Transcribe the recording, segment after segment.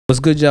What's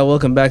good, y'all?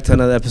 Welcome back to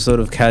another episode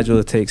of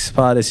Casual Takes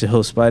Spot. It's your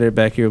host, Spider,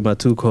 back here with my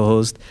two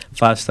co-hosts,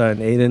 5-Star and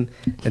Aiden.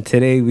 And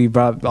today we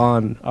brought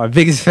on our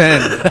biggest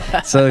fan.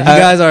 So if you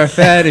guys are a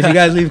fan, if you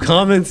guys leave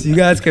comments, you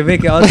guys can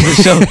make it onto the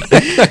show.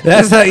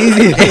 That's how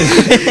easy it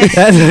is.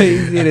 That's how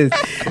easy it is.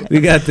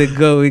 We got the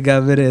go. We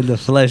got it in the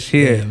flesh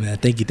here. Yeah, man.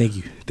 Thank you.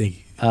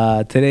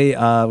 Today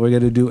we're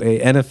going to do a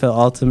NFL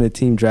Ultimate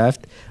Team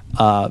Draft.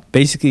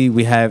 Basically,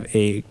 we have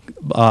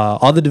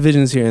all the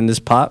divisions here in this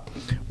pot.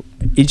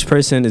 Each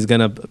person is going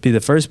to be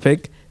the first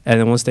pick, and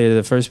then once they're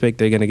the first pick,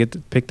 they're going to get to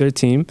pick their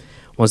team.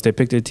 Once they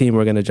pick their team,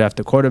 we're going to draft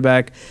a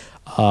quarterback,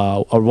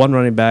 or one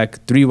running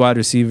back, 3 wide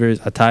receivers,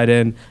 a tight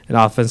end, an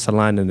offensive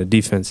line, and a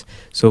defense.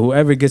 So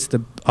whoever gets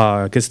the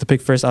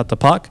pick first out the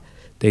pot,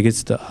 they get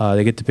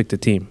to pick the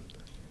team.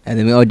 And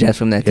then we all draft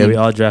from that team. Yeah, we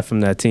all draft from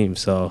that team.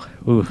 So,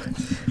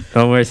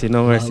 no mercy. A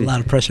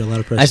lot of pressure. I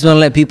just want to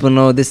let people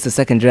know this is the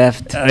second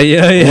draft.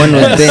 Yeah. One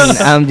was Ben.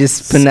 I'm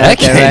just putting that out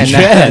there right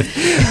now.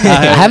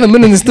 I haven't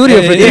been in the studio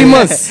for 3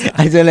 months.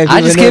 I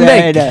just came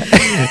back.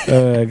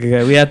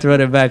 We have to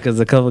run it back because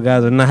a couple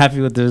guys are not happy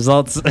with the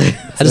results. I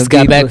just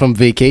got back from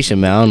vacation,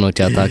 man. I don't know what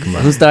y'all talking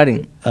about. Who's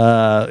starting?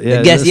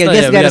 The guest. We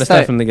got to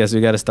start from the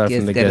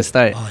guest.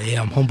 Oh,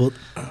 yeah, I'm humbled.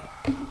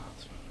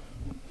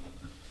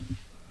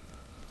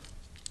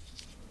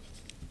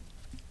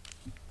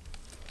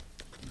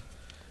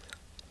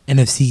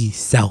 NFC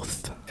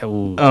South.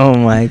 Ooh. Oh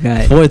my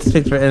God! 4th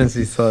pick for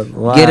NFC South.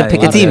 Why? Get to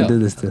pick a team. Do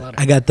this to?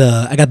 I got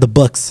the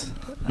Bucks.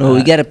 No,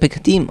 we gotta pick a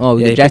team. Oh,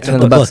 we draft from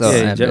the Bucks.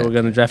 Bucks. We're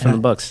gonna draft from the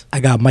Bucks.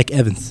 I got Mike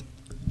Evans.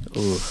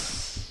 Ooh.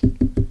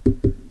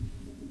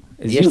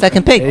 Your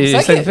second pick.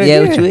 Second pick.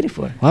 Yeah, what you waiting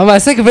for? Why am I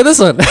second for this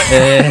one?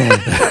 We're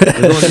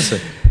going this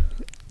way.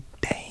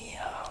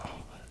 Damn.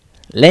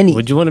 Lenny.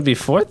 Would you want to be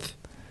 4th?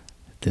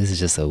 This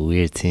is just a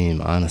weird team,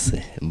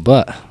 honestly.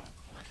 But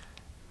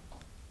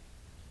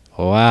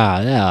wow,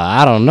 yeah,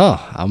 I don't know.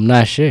 I'm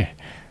not sure.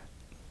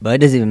 But it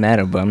doesn't even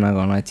matter, bro. I'm not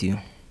gonna lie to you.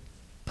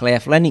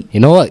 Playoff Lenny. You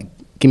know what?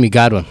 Give me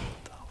Godwin.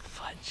 Oh,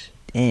 fudge.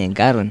 Dang,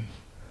 Godwin.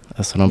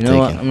 That's what I'm You know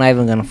what? taking. I'm not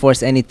even gonna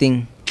force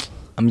anything.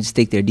 I'm just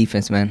take their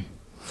defense, man.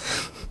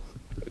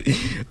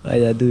 Why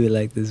y'all do it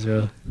like this,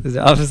 bro? Is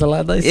the offensive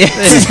line nice?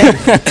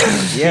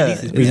 Yeah.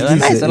 Nice.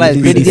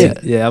 It's pretty good.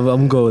 Yeah,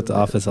 I'm going with the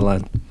offensive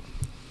line.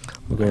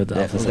 We'll go with the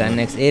offensive Who's got line.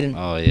 next? Aiden.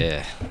 Oh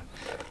yeah.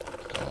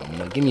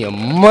 Give me a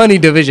money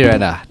division right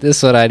now. This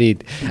is what I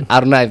need.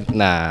 I don't know.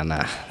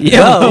 Nah.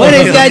 Yo, what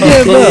is that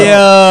doing, bro?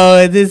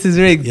 Yo, this is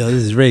rigged. This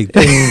is rigged.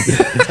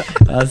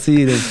 I'll see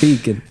you there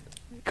peeking.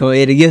 Come on,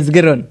 Aiden. Give us a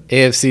good one.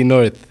 AFC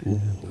North.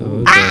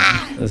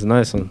 Okay. That's a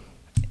nice one.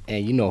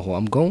 And you know who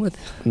I'm going with?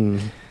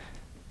 Mm.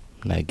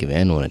 I'm not giving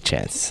anyone a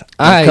chance.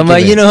 Come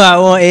on, you know how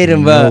I want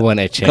Aiden, bro. No one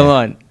a chance. Come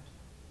on.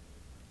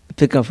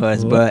 Pick him for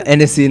us, bro.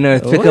 NFC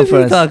North, pick What him for are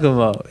you us. talking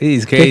about?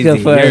 He's crazy. him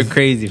for You're us.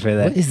 crazy for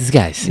that. What is this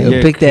guy saying?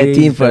 Yo, pick that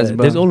crazy team for us, that.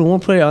 bro. There's only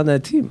one player on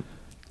that team.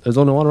 There's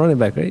only one running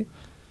back, right?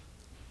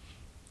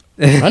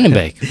 Running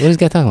back. What is this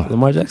guy talking about?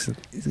 Lamar Jackson.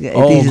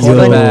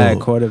 Quarterback.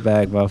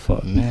 Quarterback, my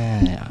fault.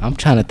 Man, I'm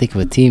trying to think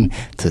of a team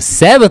to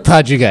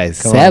sabotage you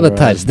guys. Come on, sabotage.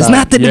 bro. That's Stop.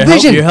 not the You're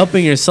division. You're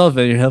helping yourself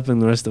and you're helping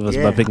the rest of us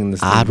by picking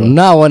this team. I do bro.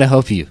 not want to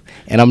help you,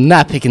 and I'm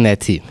not picking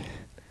that team.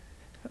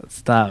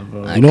 Stop,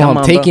 bro. You know Come what I'm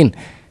on, taking?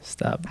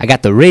 Stop. I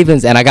got the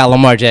Ravens and I got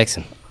Lamar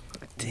Jackson.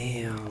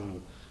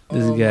 Damn.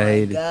 This guy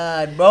hated.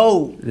 God,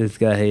 bro. This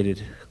guy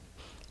hated.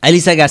 At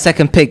least I got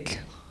second pick.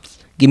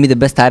 Give me the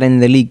best tight end in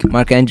the league,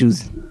 Mark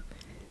Andrews.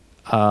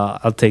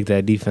 I'll take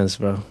that defense,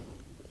 bro.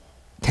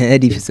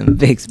 That defense some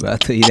bigs, bro. I'll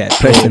tell you that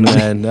personally.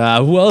 Man,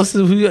 who else?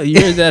 You're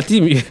in that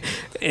team.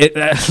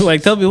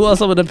 Tell me who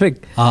else I'm gonna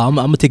pick. I'm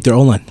gonna take their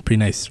O-line. Pretty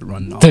nice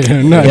run.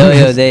 They're not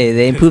Yo,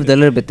 they improved a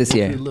little bit this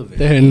year.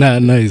 They're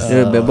not nice. A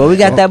little bit. But we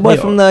got that boy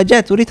from the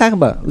Jets. What are you talking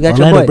about? We got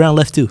Orlando your boy. Brown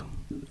left too.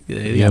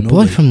 Your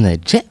boy from the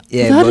Jet.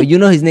 Yeah, bro. You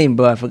know his name,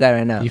 bro. I forgot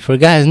right now. You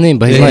forgot his name,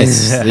 but he's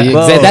nice.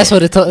 Bro. That's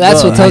what it.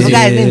 That's what I tells you.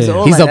 forgot his name,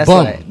 so He's a that's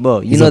bum. why.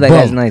 Bro, you He's know a that bum.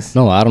 guy's nice.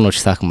 No, I don't know what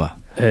you're talking about.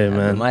 Hey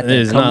man, My it's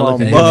team, come not on,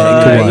 looking boy.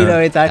 good. You know what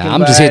you're talking about.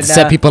 I'm just here to right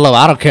set now. people up.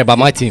 I don't care about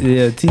my team.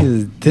 Yeah, team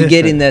is You different.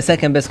 getting the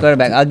second best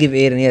quarterback. I'll give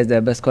Aiden. He has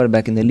the best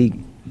quarterback in the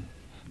league.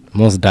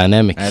 Most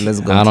dynamic. All right, let's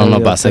go. I don't know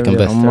about second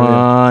best. Come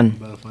on.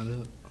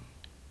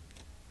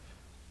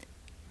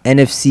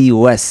 NFC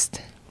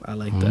West. I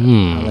like that.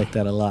 Mm. I like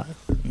that a lot.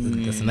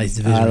 That's a nice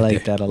division. I right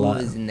like there. that a Who lot.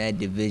 is in that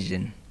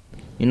division?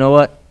 You know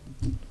what?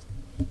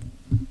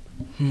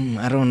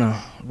 I don't know.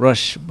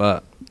 Rush,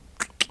 but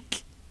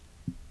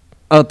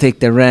I'll take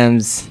the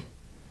Rams.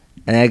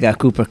 And I got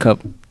Cooper Cup.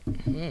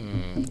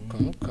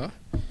 Okay.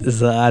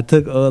 So I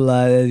took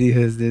O-line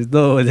anyways. There's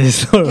no.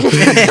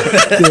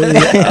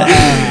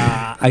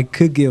 I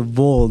could get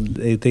bold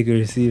and take a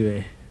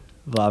receiver,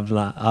 but I'm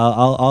not.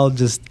 I'll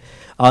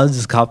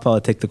just cop out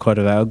and take the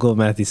quarterback. I'll go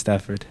Matthew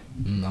Stafford.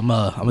 I'm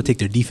gonna take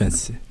their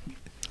defense.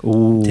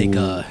 Ooh. Take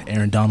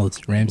Aaron Donald,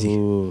 Ramsey.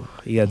 Ooh,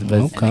 you got the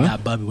best. And they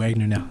got Bobby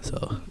Wagner now,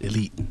 so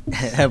elite.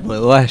 That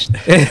boy washed.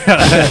 Hey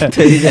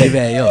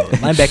man, yo,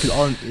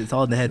 linebacker it's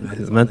all in the head, man.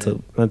 It's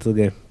mental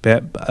game.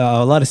 But,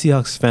 a lot of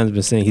Seahawks fans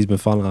been saying he's been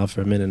falling off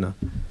for a minute now.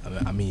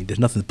 I mean, there's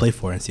nothing to play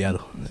for in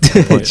Seattle.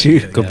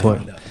 Good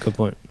point. Good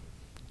point.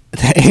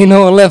 Ain't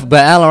no one left but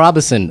Allen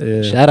Robinson.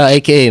 Yeah. Shout out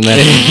AKA, man.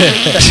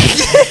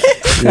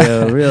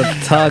 Yeah, real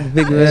talk,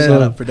 big man.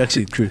 Shout out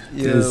production crew.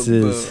 This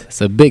is,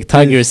 It's a big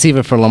target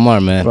receiver for Lamar,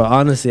 man. bro.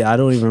 Honestly, I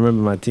don't even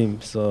remember my team.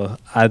 So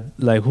I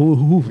like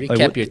who Recap like,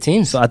 what- your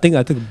teams. So I think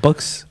I took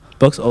Bucks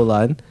O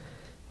line,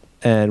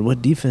 and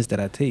what defense did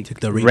I take?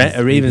 Took the Ravens.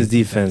 Ravens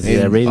defense.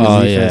 Yeah, Ravens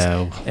Oh, defense.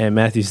 yeah. And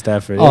Matthew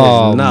Stafford.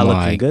 Oh, It's not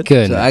my looking good.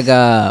 goodness.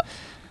 So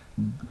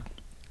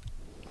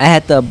I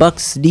had the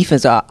Bucks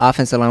defense or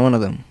offensive line, one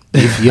of them.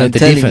 You I'm had the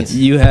telling defense.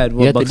 You had You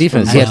what had the Bucks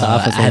defense. from- You had the I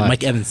offensive had line.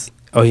 Mike Evans.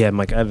 Oh yeah,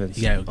 Mike Evans.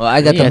 Yeah. Well,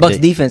 I got Yeah, the Bucks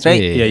the- defense,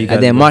 right? Yeah, you got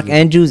And then the Mark Bucks.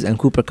 Andrews and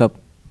Cooper Cup.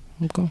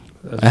 Okay.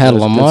 That's- I had that's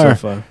good Lamar. so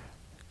far.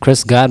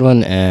 Chris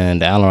Godwin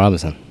and Allen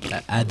Robinson.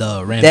 I had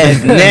the Rams.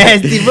 That's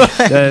nasty, bro.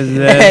 That's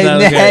That's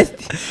not okay.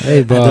 nasty. Hey, I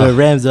had the bro.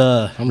 Rams.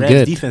 I'm Rams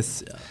good.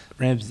 defense.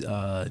 Rams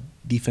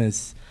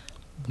defense.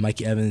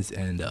 Mikey Evans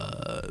and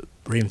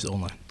Ravens O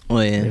line. Oh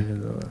yeah.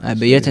 Alright,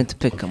 but your turn to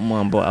pick. Come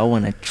on, bro. I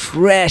want a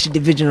trash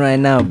division right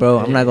now, bro.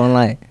 I'm not gonna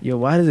lie. Yo,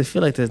 why does it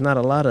feel like there's not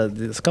a lot of?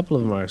 There's a couple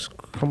of them are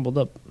crumbled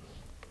up.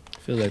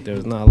 Feels like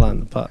there's not a lot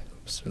in the pot.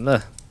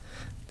 Bismillah.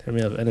 Turn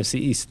me up. NFC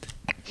East,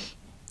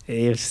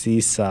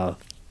 AFC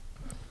South.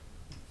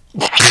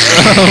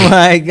 Oh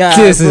my god.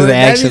 This is bro.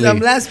 That means actually- I'm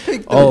last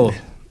pick. Though. Oh,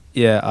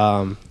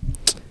 yeah.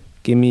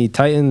 Give me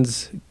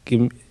Titans. Give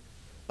me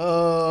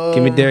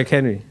Derrick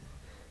Henry.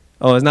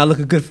 Oh, it's not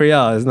looking good for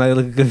y'all. It's not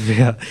looking good for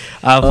y'all.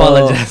 I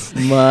apologize. Oh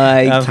my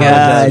I god.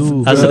 apologize.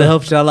 Ooh, I should bro. have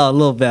helped y'all out a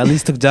little bit. At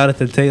least took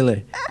Jonathan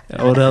Taylor.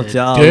 I would have helped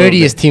y'all.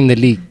 Dirtiest team in the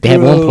league. They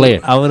had one Bro. player.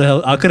 I would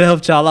have. I could have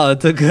helped y'all out. It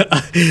took.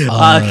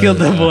 I killed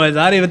them boys.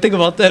 I didn't even think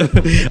about them.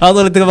 I was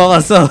only thinking about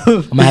myself.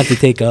 I'm gonna have to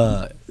take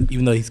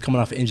even though he's coming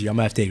off an injury, I'm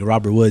gonna have to take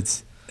Robert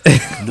Woods.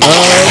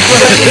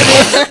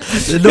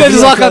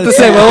 Just walk off the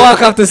set, bro.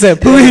 Walk off the set,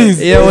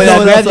 please. Yeah, when No I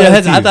one grabbed else your on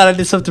heads, the I team. thought I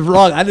did something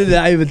wrong. I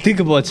didn't even think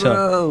about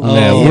y'all. Bro.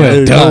 Man, Oh, we're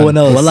there's no done. one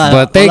else. Well,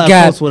 But they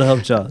got- would have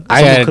helped y'all. I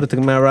Someone got- could have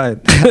taken Matt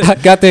Ryan. I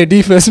got their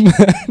defense, man.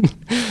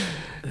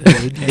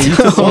 You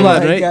took Oh O-line,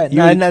 my right? God. You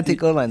No, I didn't- did not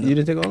take O-line. You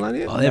didn't take O-line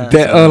yet? Oh, that-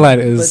 That O-line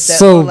But is that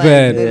so O-line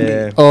bad.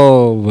 Yeah.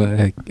 Oh,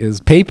 my. It's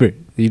paper.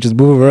 You just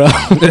move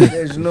around.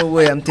 There's no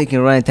way I'm taking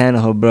Ryan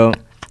Tannehill, bro.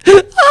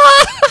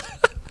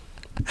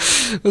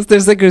 What's their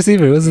second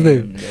receiver? What's his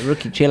name? The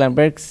rookie Traylon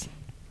Burks.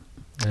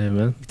 Hey,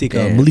 man. You take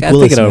Yeah. Malik I'm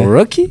Willis. thinking a man.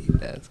 rookie?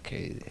 That's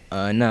crazy.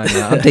 No,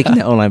 I'm taking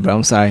that O-line, bro.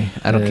 I'm sorry.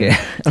 I don't Yeah.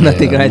 care. I'm not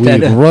taking Ryan We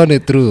Tannehill. run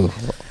it through.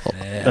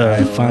 Yeah, all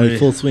right, finally,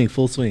 full swing,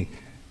 full swing.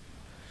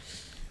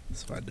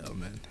 Let's find out,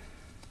 man.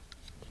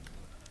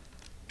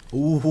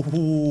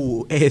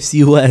 Ooh,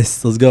 AFC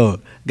West. Let's go.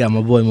 Got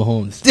my boy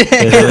Mahomes. He's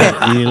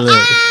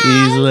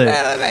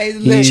lit. He's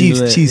lit.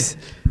 Chiefs, Chiefs.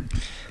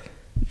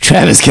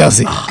 Travis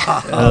Kelsey.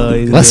 Oh,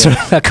 he's Let's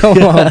lit. come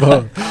on,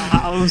 bro.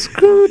 I'm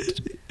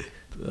screwed.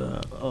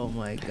 Oh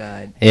my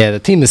god. Yeah, the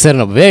team is setting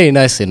up very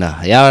nicely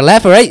now. Y'all are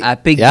laughing, right? I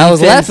picked Y'all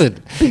was defense.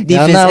 laughing. Y'all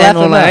Defense not and laughing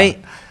O-line, now. right?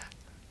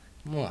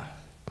 Come on.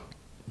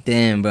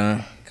 Damn, bro.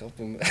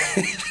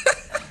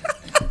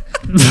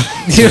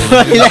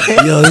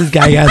 Yo, this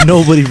guy got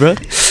nobody, bro.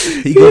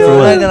 He go for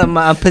what?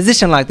 I'm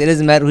position locked. It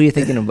doesn't matter who you're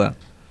thinking about.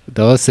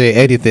 Don't say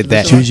anything.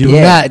 That Juju.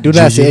 Do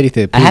not say Juju.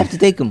 anything. I have to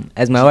take him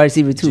as my wide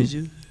receiver too.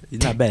 Juju.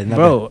 He's not bad, not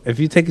Bro, if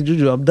you take a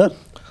Juju, I'm done.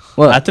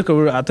 What? I took a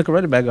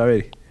running back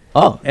already.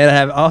 Oh, And I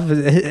have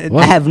offense.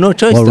 I have no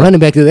choice. What though. running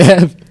back do they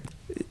have?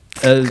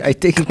 I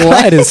take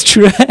Clyde is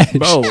trash.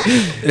 Bro,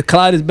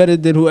 Clyde is better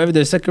than whoever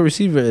their second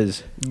receiver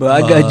is. Bro,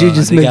 I got Juju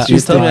they Smith. got- You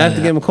Schuster. tell me I have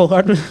to get him a Cole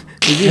Hardman?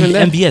 Is he even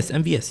there?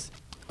 MVS.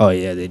 Oh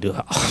yeah, they do.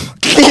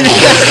 MVS,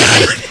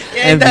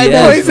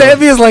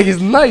 He is like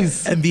he's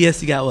nice.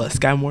 MVS, you got what?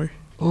 Sky Moore?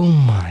 Oh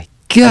my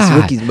That's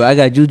god. rookies, bro. I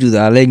got Juju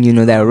though. I'm letting you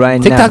know that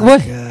right TikTok now.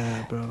 boy.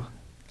 Yeah, bro.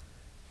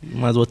 You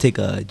might as well take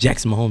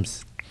Jackson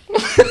Mahomes.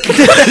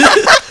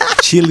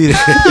 Cheerleader.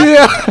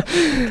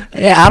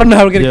 Yeah, I don't know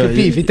how we're gonna Yeah,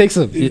 compete if he takes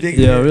him.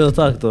 Yeah, real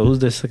talk though. Who's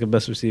their second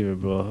best receiver,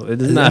 bro? It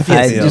does not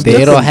I fit. just They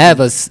look don't at- have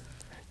us.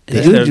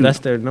 That's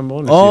their number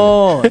one receiver.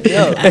 Oh,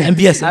 yo.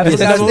 MVS. I That's was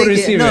the number one thinking,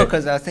 receiver. no,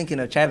 because I was thinking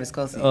of Travis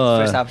Kelsey,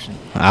 first option.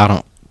 I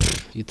don't.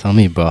 You tell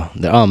me, bro.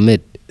 They're all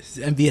mid.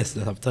 MVS,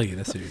 I'm telling you,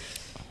 that's serious.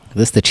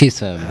 This is the Chiefs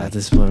fan, man. At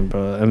this point,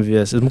 bro.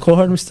 MVS. Is McCole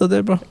Hardman still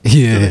there, bro?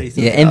 Yeah.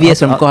 Yeah, MVS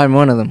from Cohart,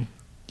 one of them.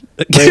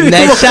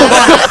 Nice shot.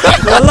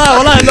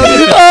 Wallah, no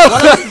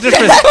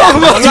difference.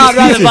 Wallah,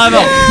 rather 5-0.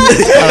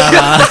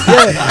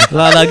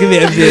 Nah, give me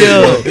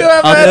MVS.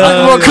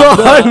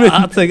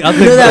 I'll take. You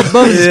know that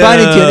bum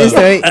responding to you on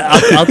Insta, right?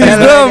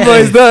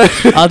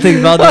 I'll take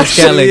Valdez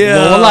Scantling.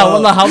 Yeah.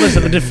 Wallah, how much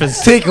of a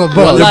difference? Take him,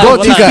 bro. Wallah, They're both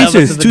wallah, you got.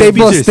 features, two They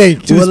both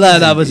features. stink. Wallah,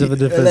 not much of a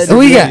difference. Who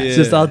we got?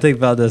 Just I'll take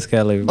Valdez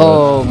Scantling, bro.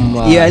 Oh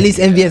my. Yeah, at least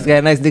MVS got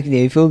a nice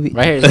nickname. You feel me?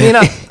 Right here. Clean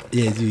up.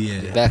 Yeah,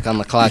 dude, yeah. Back on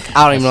the clock.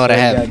 I don't even know what I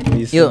have.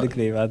 You said Yo.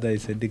 nickname. I thought you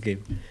said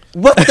nickname.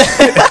 What?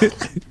 The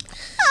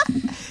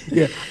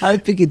yeah, I'm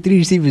picking 3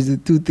 receivers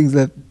with 2 things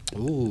left.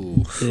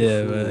 Ooh.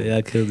 Yeah, man. Yeah,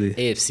 I killed it.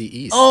 AFC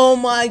East. Oh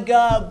my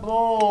god,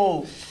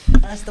 bro!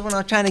 That's the one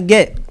I'm trying to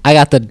get. I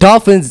got the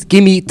Dolphins.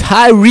 Give me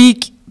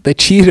Tyreek The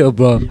Cheetah,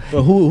 bro.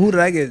 Bro, who did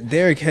I get?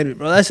 Derrick Henry,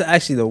 bro. That's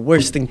actually the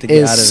worst thing to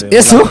get out of it.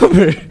 It's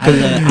over.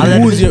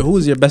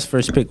 Who's your best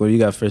first pick? What do you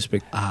got first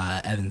pick?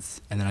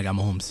 Evans, and then I got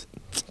Mahomes.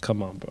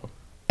 Come on, bro.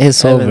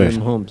 It's Evans over.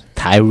 and Mahomes.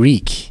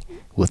 Tyreek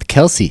with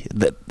Kelsey.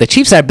 The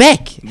Chiefs are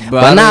back. Bro,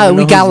 I But don't now even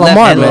we know got who's left.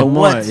 Lamar, And man.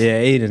 Lamar. What?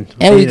 Yeah, Aiden.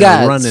 And we Aiden's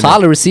got running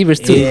solid it. receivers,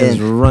 too. Yeah. Aiden's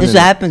running This is it.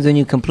 what happens when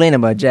you complain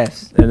about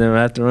drafts. And then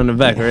I have to run it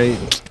back,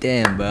 right?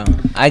 Damn, bro.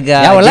 I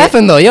got. Yeah, we're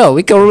laughing, though. Yo,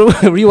 we can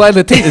rewind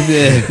the tape.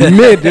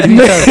 Mid.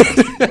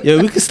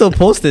 Yeah, we can still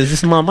post this.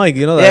 This is my mic,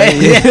 you know that.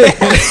 Yeah,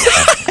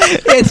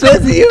 it's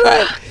supposed to you,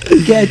 right?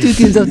 You got 2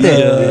 teams up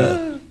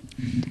there.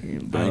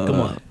 Alright, come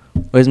on.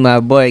 Where's my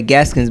boy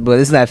Gaskins, boy?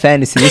 This is not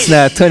fantasy. This is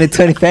not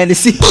 2020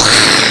 fantasy.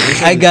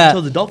 I So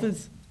got. the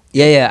Dolphins.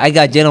 Yeah. I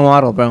got Jalen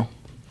Waddle, bro.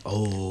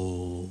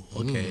 Oh,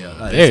 okay.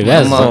 There,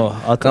 that's Come on.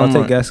 Oh, I'll Come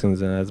take on. Gaskins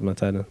then as my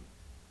tight end.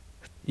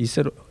 You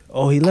said,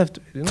 oh, he left.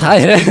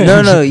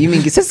 No, you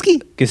mean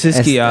Gesicki?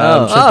 Gesicki.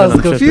 That's- I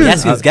was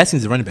confused.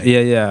 Gaskins is running back.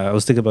 Yeah. I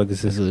was thinking about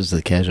This Gesicki. was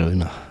the casual, you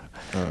know.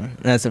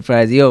 Not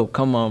surprised. Yo,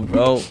 come on,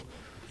 bro.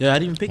 Yeah, I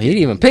didn't even pick He it.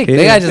 didn't even pick. He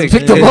They guy didn't just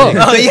pick. picked the ball.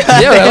 Oh,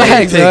 yeah. Yeah,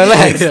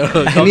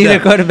 relax. I need a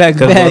quarterback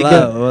back.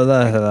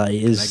 Well,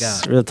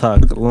 it's real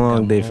talk.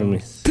 Long day for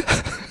me.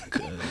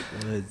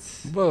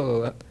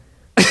 Bro,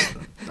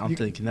 I'm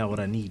thinking now what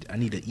I need. I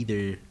need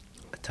either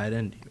a tight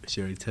end, which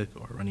you already took,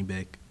 or a running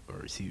back, or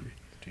a receiver.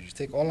 did you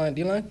take online,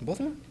 D-line, both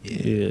of them?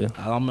 Yeah.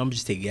 I'm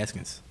just taking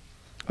Gaskins.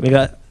 We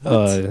got.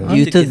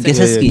 You took Yeah,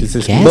 Gesicki.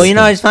 Gesicki. Bro, you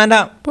know, I just found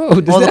out. Bro, All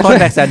the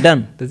quarterbacks are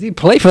done. Does he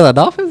play for the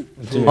Dolphins?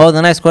 All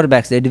the nice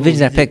quarterbacks. Their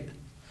divisions are picked.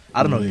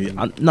 I don't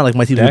know. I'm not like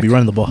my team will be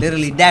running the ball.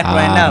 Literally Dak I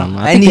right don't know.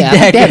 now. I need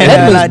Dak right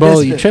Edmonds, now. bro.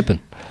 You tripping?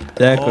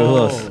 Dak or who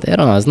else? They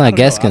don't know. It's not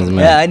Gaskins, man.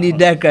 Yeah, I need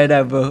Dak right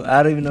now, bro.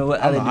 I don't even know what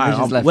I other don't know.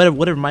 divisions left.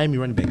 Whatever Miami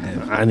running back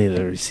have. I need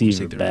a receiver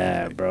Take the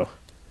bad, bro.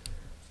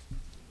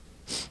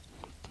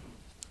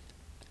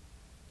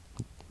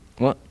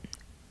 What?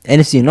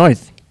 NFC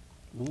North.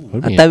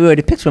 What do I you thought we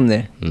already picked from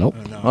there. mean? Nope.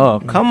 Oh,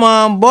 come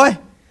on, boy.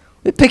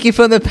 We're picking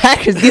from the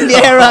Packers. Give me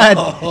A-Rod.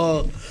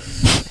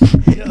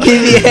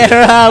 Give me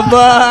A-Rod,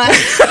 boy.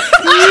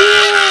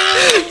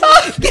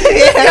 Give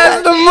me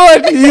A-Rod. the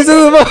mud. He's in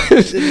the mud.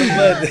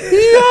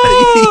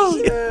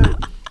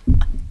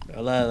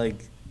 Like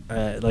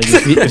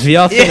if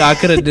y'all think I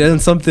could have done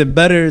something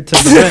better to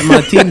prevent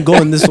my team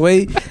going this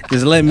way,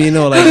 just let me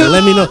know. Like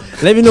let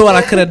me know what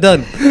I could have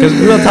done. Cause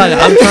real talk,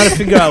 I'm trying to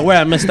figure out where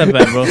I messed up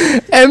at, bro.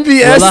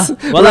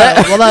 MBS.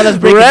 Wallah, let's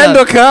break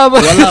Randall it down. Cobb.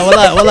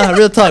 Wallah,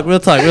 real talk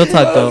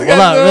though.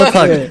 Wallah, real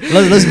talk.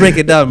 Let's break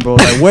it down, bro.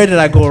 Like where did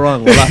I go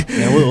wrong? Wallah.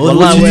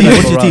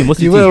 What's your team?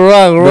 What's You your went team?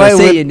 wrong, Bro, right?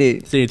 say your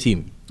name. Say your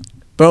team.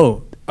 Bro,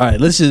 all right,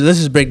 let's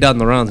just break down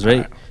the rounds,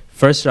 right?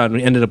 First round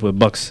we ended up with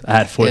Bucks. I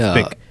had fourth Yeah.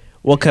 pick.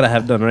 What could I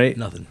have done, right?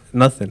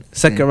 Nothing.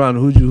 Second round,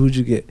 who'd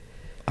you get?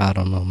 I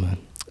don't know, man.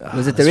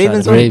 Was it the Let's try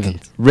Ravens to- one?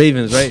 Ravens.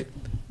 Ravens, right?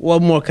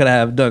 What more could I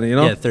have done, you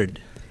know? Yeah, third.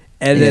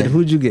 And Yeah. then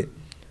who'd you get?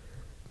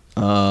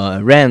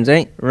 Rams,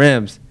 right?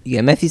 Rams. You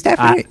got Matthew Stafford,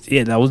 right?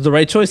 Yeah, that was the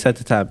right choice at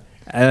the time.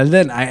 And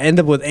then I end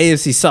up with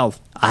AFC South.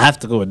 I have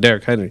to go with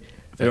Derrick Henry.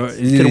 Could've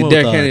Either went with,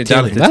 Derrick Henry or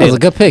Taylor. Jonathan That was Taylor. a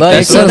good pick. But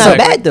That's it's what not I'm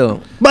saying. bad,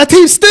 though. My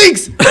team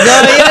stinks. You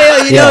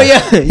know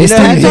His how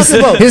team- I'm his- talking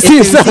about. his It's team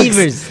the sucks.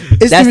 receivers.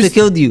 It's That's the what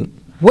killed you.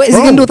 What is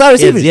he gonna do without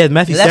receivers? Yeah,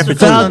 Matthew That's Stafford.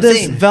 what I'm too.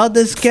 saying.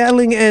 Valdez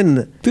Scantling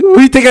and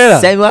Who you think of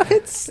that? Sammy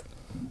Watkins?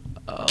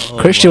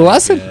 Christian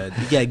Watson?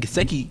 Yeah,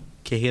 Gesicki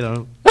can't hit on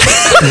him.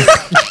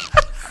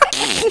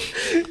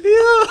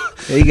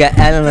 You got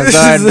Alan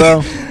Lazard,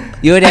 bro.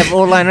 You already have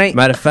O-line, right?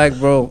 matter of fact,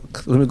 bro,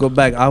 let me go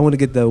back. I want to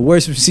get the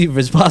worst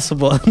receivers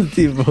possible on the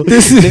team, bro.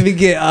 Let me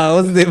get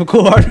what's his name?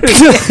 Cole Harder.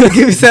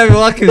 Give me Sammy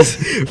Watkins.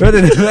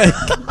 Running it back.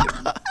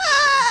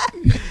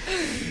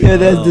 Yeah,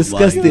 that's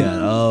disgusting.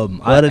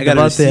 Why did I got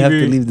a Devontae have to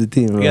receiver. leave the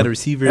team, bro? I got a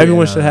receiver.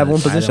 Everyone and, should have one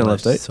tight position end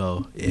left, right?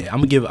 So yeah,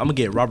 I'm gonna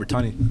get Robert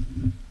Toney.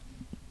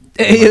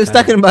 Hey, you was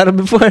talking about him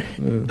before.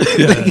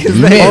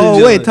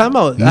 Oh wait, time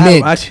out.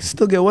 I should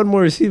still get one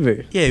more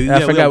receiver. Yeah,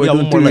 I forgot we we're got doing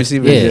one more three left.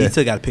 receivers. Yeah. You Yeah.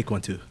 still gotta pick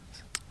one too.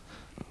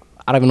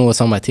 I don't even know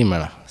what's on my team right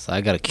now. So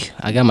I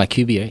got my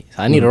QB, right?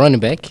 So I need a running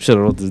back. Should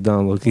have wrote this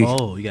down, Loki.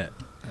 Oh, you got.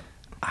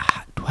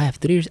 Do I have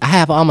three? I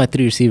have all my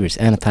three receivers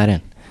and a tight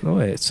end. No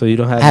way. So you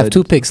don't have. I have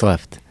 2 picks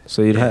left.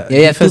 So you'd have. Yeah,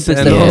 you have 2 defense picks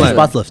and left. O-line. Yeah.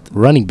 Spots left.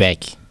 Running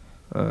back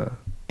Uh,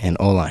 and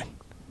O-line.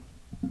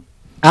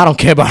 I don't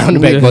care about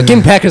running back, but give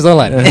me Packers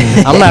O-line.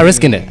 I'm not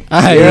risking it.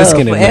 I ain't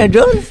risking it. For Aaron man.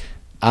 Jones?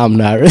 I'm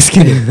not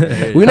risking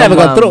it. We're never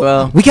Come gonna on, throw.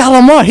 bro. We got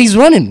Lamar. He's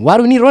running. Why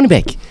do we need a running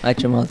back?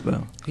 Watch your mouth,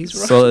 bro.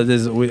 so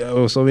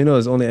we know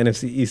there's only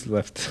NFC East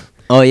left.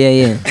 Oh,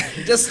 yeah.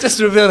 Just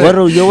reveal What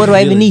do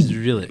I even need?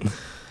 Reel it.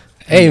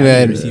 Hey Yeah,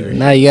 man, receiver.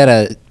 now you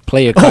gotta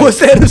play your Oh,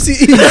 cards. it's the NFC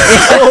East.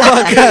 Oh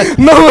my God.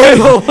 No way.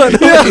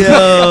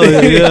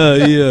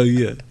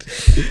 Yeah.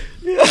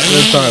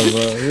 Real talk,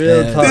 bro.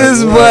 Real talk.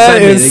 This bro.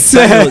 boy is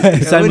sad.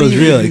 Excitement was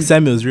real.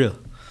 Excitement was real.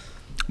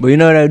 But you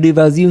know what I would do if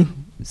I was you?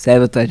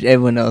 Sabotage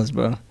everyone else,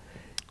 bro.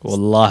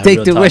 Wallahi, Take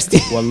real the talk. worst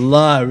team.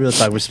 Wallahi, real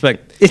talk.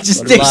 Respect. It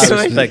just Wallahi, takes the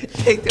worst. respect.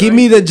 Take the Give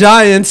me the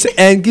Giants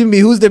and give me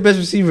who's their best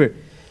receiver.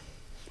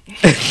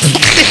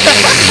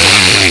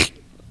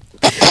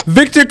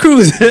 Victor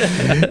Cruz.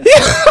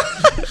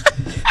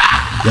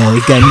 Yo,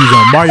 this guy needs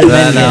a Mario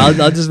Man.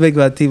 I'll just make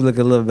my team look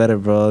a little better,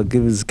 bro.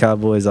 Give us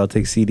Cowboys. I'll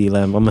take CD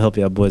Lamb. I'm gonna help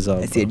y'all boys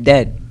out. That's bro. your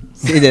dad.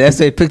 Say that. That's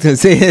why he picked him.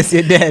 Say that's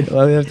your dad.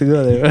 Why we have to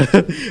go there?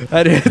 Bro?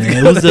 Why do we have to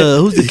Man, go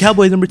who's the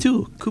Cowboys number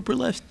 2? Cooper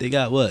left. They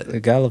got what? there?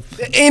 Gallup.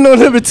 Ain't no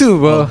number 2,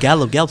 bro. Oh,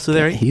 Gallup's still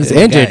there, right? He's That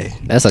injured. guy.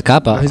 That's a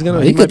cop out. He's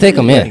gonna. He might could take be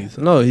him, playing. yeah.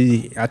 No,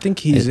 I think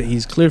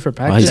he's cleared for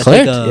practice. he's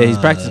cleared? Yeah, he's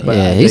practiced. But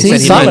Yeah, they he's said he might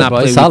solid, not bro.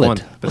 play He's week solid. one,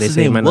 But What's they his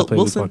say he name? might not play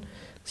week Wilson? one.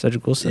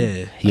 Cedric Wilson.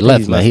 Yeah. He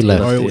left, man. He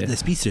left. Or Yeah. the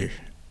speedster.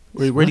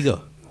 Where'd he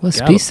go? What's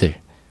Gallup. Speedster?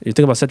 You're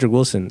thinking about Cedric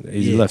Wilson.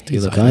 He Yeah, left. He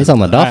he's left. gone. He's on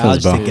the All right, I'll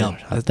Dolphins, just bro. take Gallup.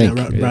 I That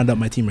think. round up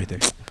my team right there.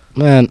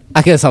 Man,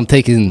 I guess I'm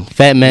taking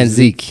Fat Man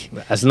Zeke.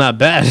 That's not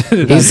bad.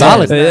 He's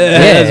solid. Yeah,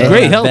 Yeah, that's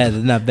great Not help.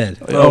 bad. Not bad.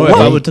 Oh, if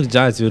I would have took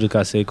Giants, we would have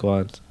got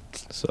Saquon.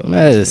 So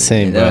Man, it's the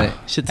same, bro. Yeah,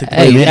 Shit took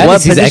Hey, place. at What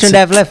least he's position they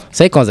have left?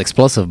 Saquon's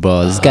explosive,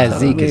 bro. This guy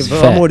Zeke is bro,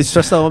 I'm fat. already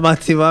stressed out with my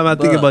team. Why am I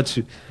thinking about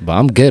you? But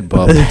I'm good,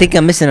 bro. I think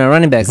I'm missing a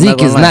running back. I'm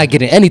Zeke is gonna lie. not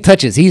getting any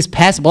touches. He's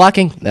pass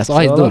blocking. That's all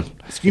he's So, doing.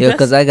 Screen Yeah, pass?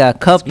 because I got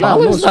Cup.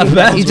 No, it's not bad.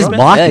 bad. He's just Screen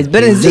pass? blocking. Yeah, he's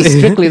better than He's Zeke.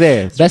 strictly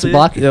there. Best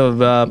blocking.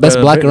 Yo, Best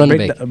blocker running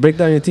break, back. break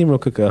down your team real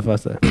quick,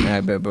 faster.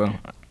 Alright, bro.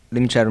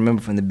 Let me try to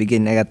remember from the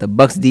beginning. I got the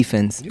Bucks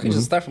defense.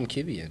 start from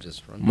QB and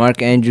just run.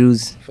 Mark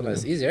Andrews. I feel like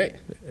it's easy, right?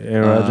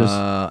 Aaron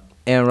Rodgers.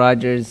 Aaron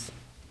Rodgers.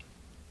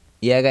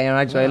 Yeah, I got Aaron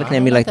Rodgers. Why you looking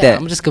at me like that?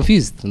 I'm just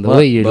confused. The What?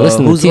 way you're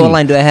listening Whose to the team.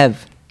 O-line do I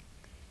have?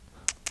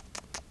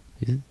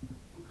 Yeah.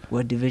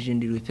 What division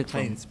did we pick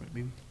from? Titans,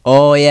 maybe.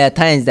 Oh, yeah,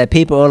 Titans. That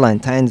paper O-line.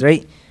 Titans,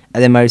 right?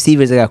 And then my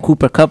receivers, I got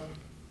Cooper Cup.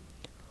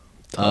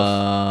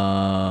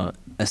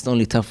 That's the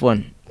only tough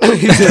one.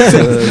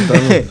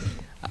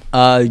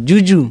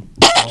 Juju.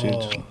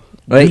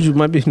 Right? Juju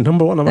might be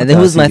number one. And then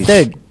who's my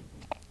third?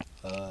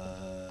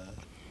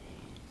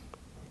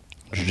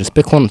 Should just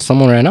pick one,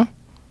 someone right now.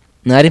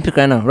 No, I didn't pick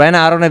right now. Right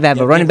now, I don't know if I have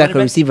a running back or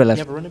receiver You left.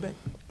 have a running back?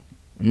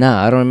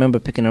 Nah, I don't remember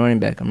picking a running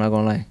back. I'm not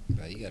gonna lie.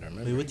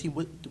 Wait, what team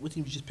did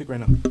you just pick right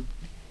now?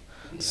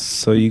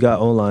 So you got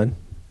O-line.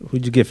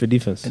 Who'd you get for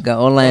defense? I got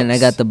O-line. I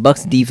got the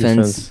Bucks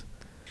defense.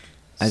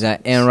 I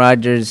got Aaron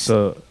Rodgers.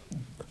 So,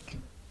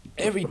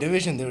 Every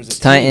division there was a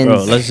Titans.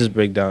 bro, let's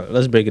break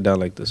it down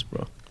like this,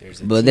 bro.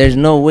 But there's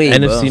no way,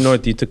 NFC bro.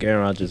 North, you took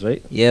Aaron Rodgers,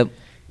 right? Yep.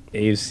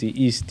 AFC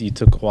East, you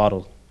took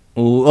Waddle.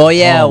 Ooh, oh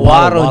yeah, Oh,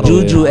 Waddle,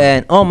 Waddle, Juju, yeah.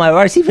 and oh my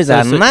receivers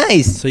are So-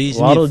 nice. So you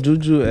Waddle,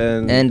 Juju,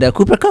 and And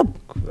Cooper Cup.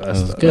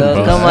 that's That's good,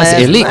 bro. come on, That's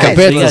that's elite nice. compared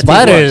So to you the got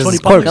Spiders. Tony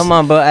Of course. Come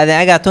on, bro. And then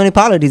I got Tony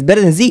Pollard. He's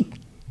better than Zeke.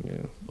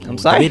 I'm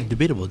sorry.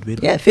 Debatable.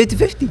 Yeah,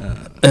 50-50. And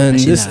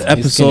Actually, this nah,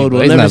 episode but will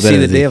he's never not see better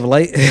the than day of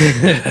light.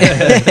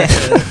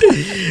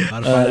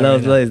 That That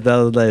was nice. That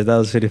was nice. That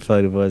was pretty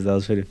funny, boys. That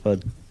was pretty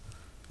fun.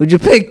 Who'd you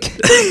pick?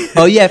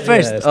 Oh yeah,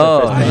 first. it's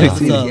Oh, the first. I'm Alright,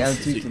 tweaking, so- I'm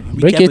tweaking.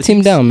 Break your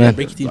team down, man.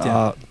 Break your team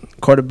down.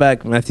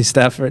 Quarterback Matthew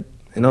Stafford.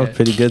 You know, Okay.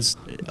 pretty good.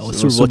 Oh, Super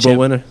Super Bowl Bowl champ.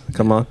 winner.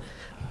 Come on.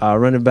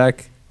 Running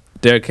back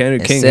Derrick Henry.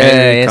 Yes, King sir.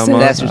 Henry. Yes, Come sir. on.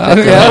 That's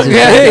respectable.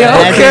 Okay,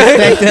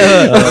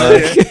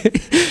 That's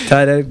respectable.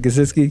 Tight end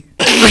Gesicki.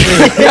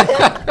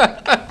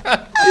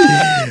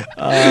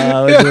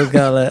 What do we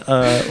got?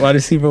 Wide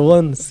receiver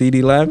 1,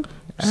 CD Lamb.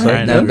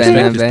 Alright, Not bad,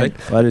 not respect.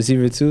 bad. Wide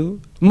receiver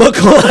 2,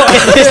 McCoy.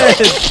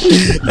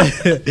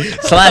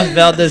 Slime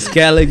Valdez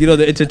Scallon. You know,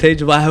 the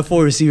interchangeable. I have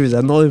 4 receivers.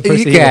 I'm the only person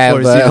You here with can,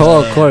 4 but receivers.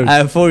 whole course. I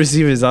have 4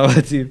 receivers on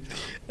my team.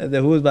 And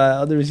then who was my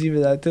other receiver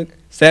that I took?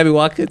 Sammy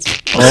Watkins.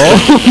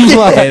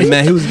 Oh, And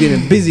man, he was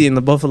getting busy in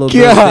the Buffalo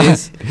Bills God.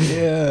 days.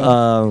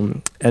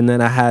 And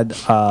then I had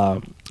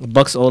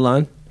Bucks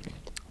O-line.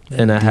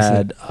 And I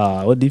had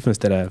what defense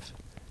did I have?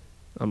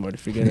 I'm already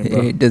forgetting,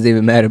 bro. It doesn't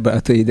even matter, but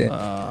I'll tell you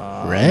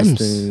that.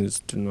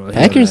 Rams? No,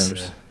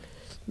 Packers?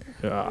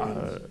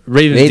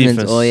 Ravens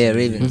defense. Oh yeah,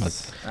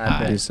 Ravens.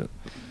 Decent.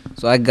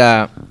 So I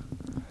got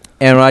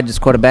Aaron Rodgers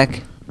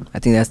quarterback. I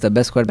think that's the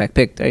best quarterback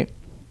picked, right?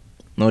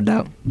 No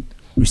doubt.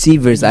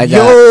 Receivers, I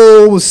got.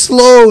 Yo,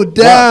 slow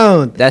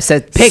down. That's a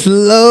pick.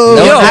 Slow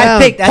The Yo, one I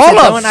picked. I said hold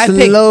the up. one I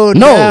picked. Slow no,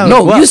 down.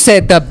 no, What? you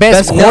said the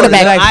best No,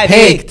 quarterback the one I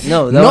picked.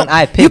 No, the one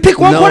I picked. You picked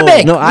one No,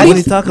 quarterback. No, I What are didn't-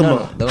 you talking no,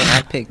 about? The one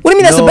I picked. What do you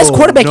mean that's the best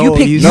quarterback you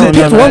picked? You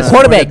picked one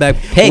quarterback.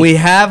 Pick. We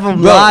have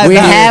him Bro, live. we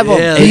out have here.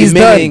 him. Yeah, He's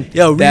admitting done.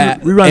 Yo,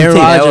 that rerun the Aaron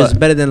tape. Rodgers Yeah, is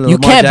better than You Lamar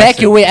can't back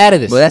Jackson. your way out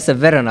of this. Well, that's a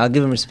veteran. I'll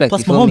give him respect.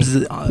 Plus, you feel me? Mahomes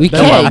is. We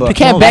Come on, can't. bro. You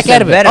can't Mahomes back is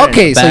out of it. veteran.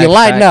 Okay, so Back, you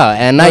lied back. now,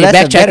 and now No, you're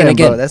that's a backtracking veteran,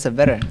 again. bro. That's a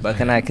veteran. But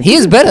can I?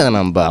 He's better than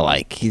him, but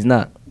like, He's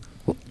not.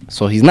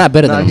 so he's not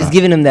better No, than I'm him. just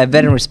giving him that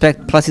veteran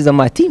respect. Plus, he's on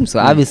my team, so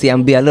obviously I'm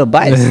gonna be a little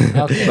biased.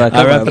 Okay. But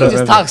I'll come wrap on, it bro. up. He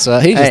just talks, so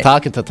he's just Hey,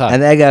 talking to talk.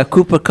 And then I got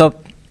Cooper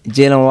Cup,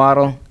 Jalen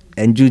Waddle,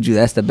 and Juju.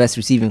 That's the best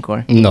receiving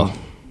core. No.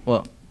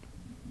 Well,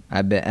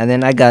 I bet. And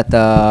then I got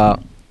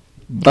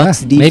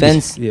Bucks maybe.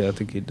 defense Yeah, I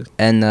think he did.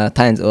 and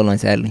Titans O-line,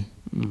 sadly.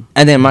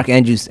 And then Mark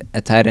Andrews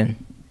at tight end.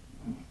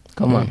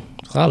 Come on.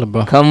 Solid,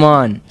 bro. Come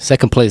on.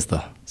 Second place,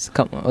 though.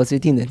 Come on. What's your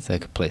team then?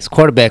 Second place.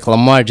 Quarterback,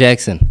 Lamar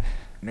Jackson.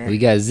 Man. We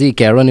got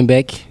Zeke at running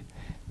back.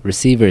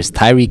 Receivers,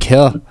 Tyreek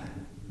Hill,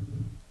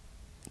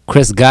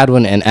 Chris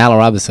Godwin, and Allen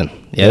Robinson.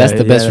 Yeah, that's the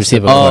Yeah, best that's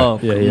receiver. the- Oh,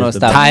 Yeah, he no, is the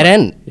stop. Tight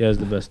end, Yeah, it's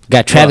the best.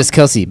 got Travis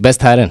Kelce, best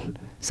tight end.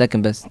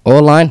 Second best.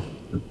 O-line,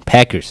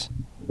 Packers.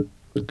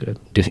 Good.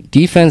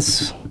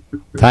 Defense,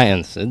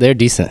 Titans, they're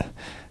decent.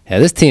 Yeah,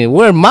 this team,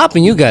 we're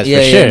mopping you guys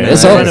for sure. man.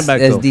 It's Running over. back,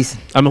 That's though.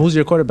 decent. I mean, who's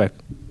your quarterback?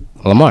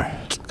 Lamar.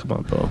 Come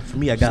on, bro. For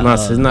me, I It's got. not,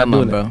 it's not Come on,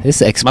 doing bro. it.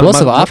 It's an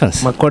explosive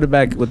offense. My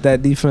quarterback with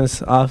that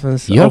defense,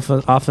 Yep.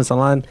 offensive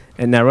line,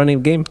 and that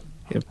running game,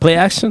 play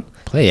action.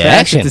 Play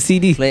action. To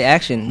CD. Play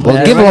action. Well,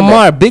 Play give action.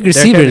 Lamar big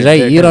receivers,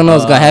 right? You don't know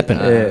what's gonna happen.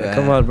 Yeah,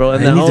 come on, bro.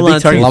 And He then needs a big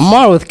O-line target. too.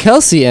 Lamar with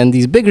Kelsey and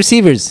these big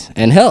receivers,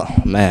 and hell,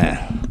 man,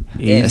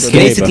 Yeah, That's so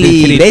scary, basically, Can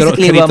he throw-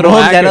 basically can he what throw Mahomes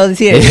got accurate? all this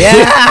here.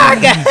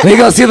 Yeah. they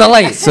gonna see the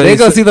light. They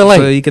gonna see the So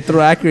light. you can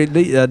throw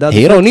accurately.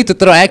 He don't need to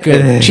throw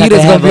accurate. He's not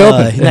Cheetah's gonna be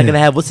open. He's not gonna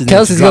have what's his name?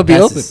 Kelsey's to drop gonna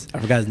be passes. I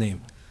forgot his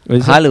name.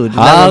 Hollywood.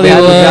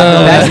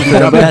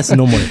 Drop passes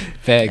no more.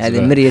 Facts, At the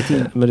bro. middle of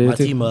your team. My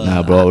team.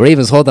 Nah, bro.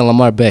 Ravens holding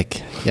Lamar back.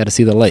 You gotta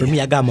see the light. For me,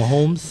 I got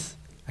Mahomes.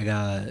 I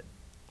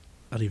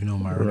don't even know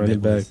my running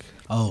back.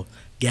 Oh,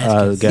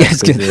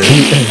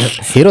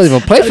 Gaskins. He don't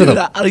even play for them.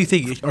 I don't even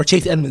think, or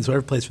Chase Edmonds,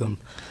 whoever plays for them.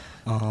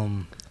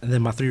 And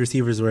then my 3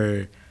 receivers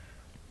were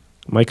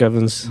Mike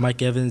Evans.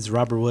 Mike Evans,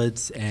 Robert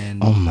Woods,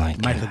 and Oh my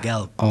God. Michael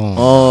Gallup.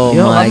 Oh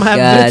Yo, my I'm having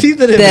God. good teeth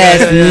today,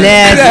 That's man.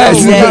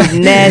 nasty. That's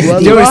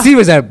nasty. Your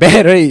receivers are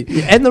bad, right?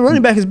 And the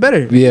running back is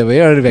better. Yeah, but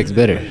your running back's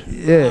better.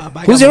 Yeah. But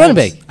I Who's got your running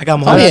Mahomes. back? I got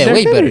Oh Mahomes. yeah,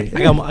 way better.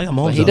 I got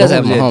Mahomes. he does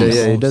have Yeah, Mahomes.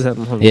 Yeah, he does have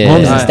Mahomes. Yeah.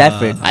 Mahomes Yeah. and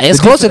Stafford. It's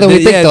closer than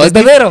we think, though. It's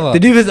the middle. The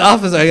defense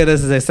offense, I guess,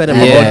 as I said,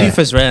 Yeah.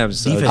 defense Rams.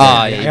 So Defense. Oh,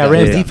 I yeah, got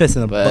Rams yeah. defense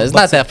in the But it's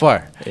not that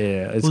far. Yeah,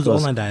 it's Who's the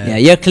close. O-line guy? Yeah,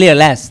 you're clear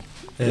last.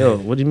 Yo,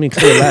 what do you mean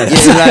clear last?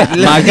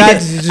 Yeah, My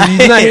God, you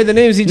did not hear the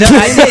names he just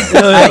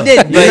I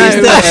did, but you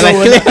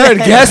still Heard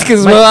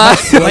Gaskins,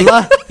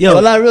 bro.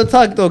 Yo, Well, real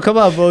talk though. Come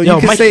on, bro. You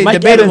can Mike, say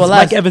Mike debatable Evans.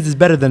 last. Mike Evans is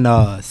better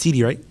than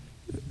CD, right?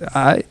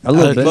 A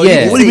little bit.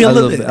 Yeah. What do you mean a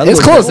little bit?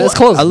 It's close. It's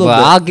close. A little But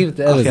bit. I'll give it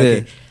to Evans.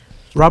 Okay.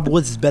 Robert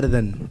Woods is better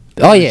than.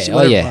 Oh, yeah. Oh,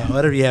 whatever- yeah.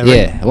 Whatever you have.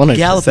 Yeah, Right? 100%.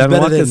 Gallup is Sam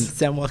better than Watkins?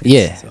 Sam Watkins.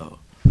 Yeah. So,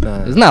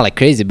 It's not like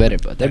crazy better,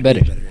 but they're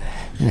better.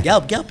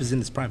 Gallup is in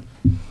his prime.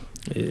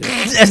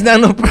 That's not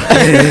no problem.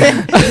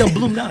 He's gonna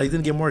bloom now. He's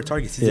gonna get more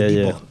targets. He's a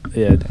deep ball.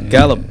 Yeah.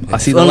 Gallup. I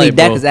see the Only light,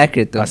 Dak bro. is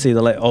accurate though. I see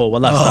the light. Oh,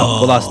 well,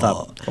 last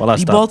stop.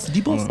 Deep balls.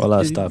 Deep balls. Well,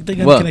 last stop. They're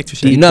gonna Well, connect to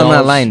shit. you know I'm not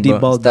balls, lying, deep bro.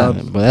 balls Stop.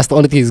 down. But that's the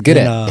only thing he's good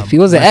And, at. If he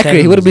wasn't Mike accurate, he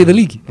Evans would have been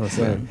the was-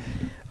 league.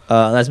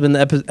 That's been the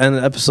end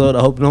of the episode. I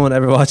hope no one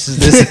ever watches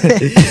this.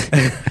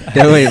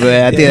 Don't worry,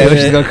 bro. I think that wish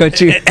is gonna come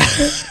true.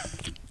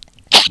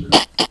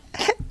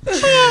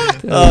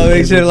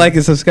 Make sure to like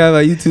and subscribe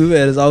on YouTube.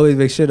 And as always,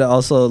 make sure to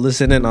also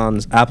listen in on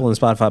Apple and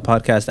Spotify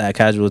podcast at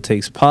Casual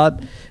Takes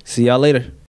Pod. See y'all later.